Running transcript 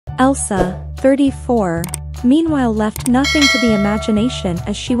Elsa, 34, meanwhile left nothing to the imagination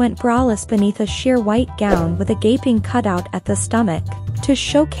as she went braless beneath a sheer white gown with a gaping cutout at the stomach, to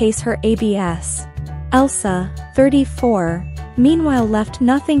showcase her abs. Elsa, 34, meanwhile left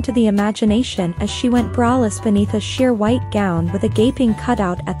nothing to the imagination as she went braless beneath a sheer white gown with a gaping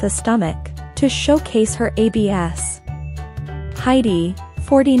cutout at the stomach, to showcase her abs. Heidi,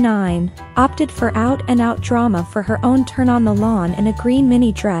 49, opted for out-and-out drama for her own turn on the lawn in a green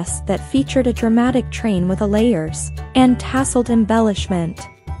mini dress that featured a dramatic train with layers and tasseled embellishment.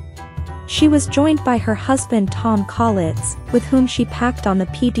 She was joined by her husband Tom Collins, with whom she packed on the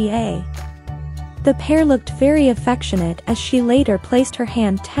PDA. The pair looked very affectionate as she later placed her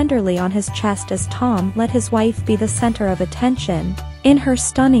hand tenderly on his chest as Tom let his wife be the center of attention in her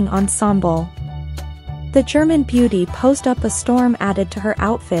stunning ensemble. The German beauty posed up a storm added to her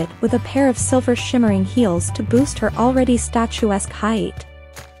outfit with a pair of silver shimmering heels to boost her already statuesque height.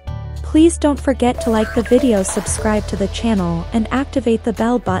 Please don't forget to like the video, subscribe to the channel and activate the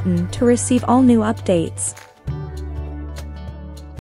bell button to receive all new updates.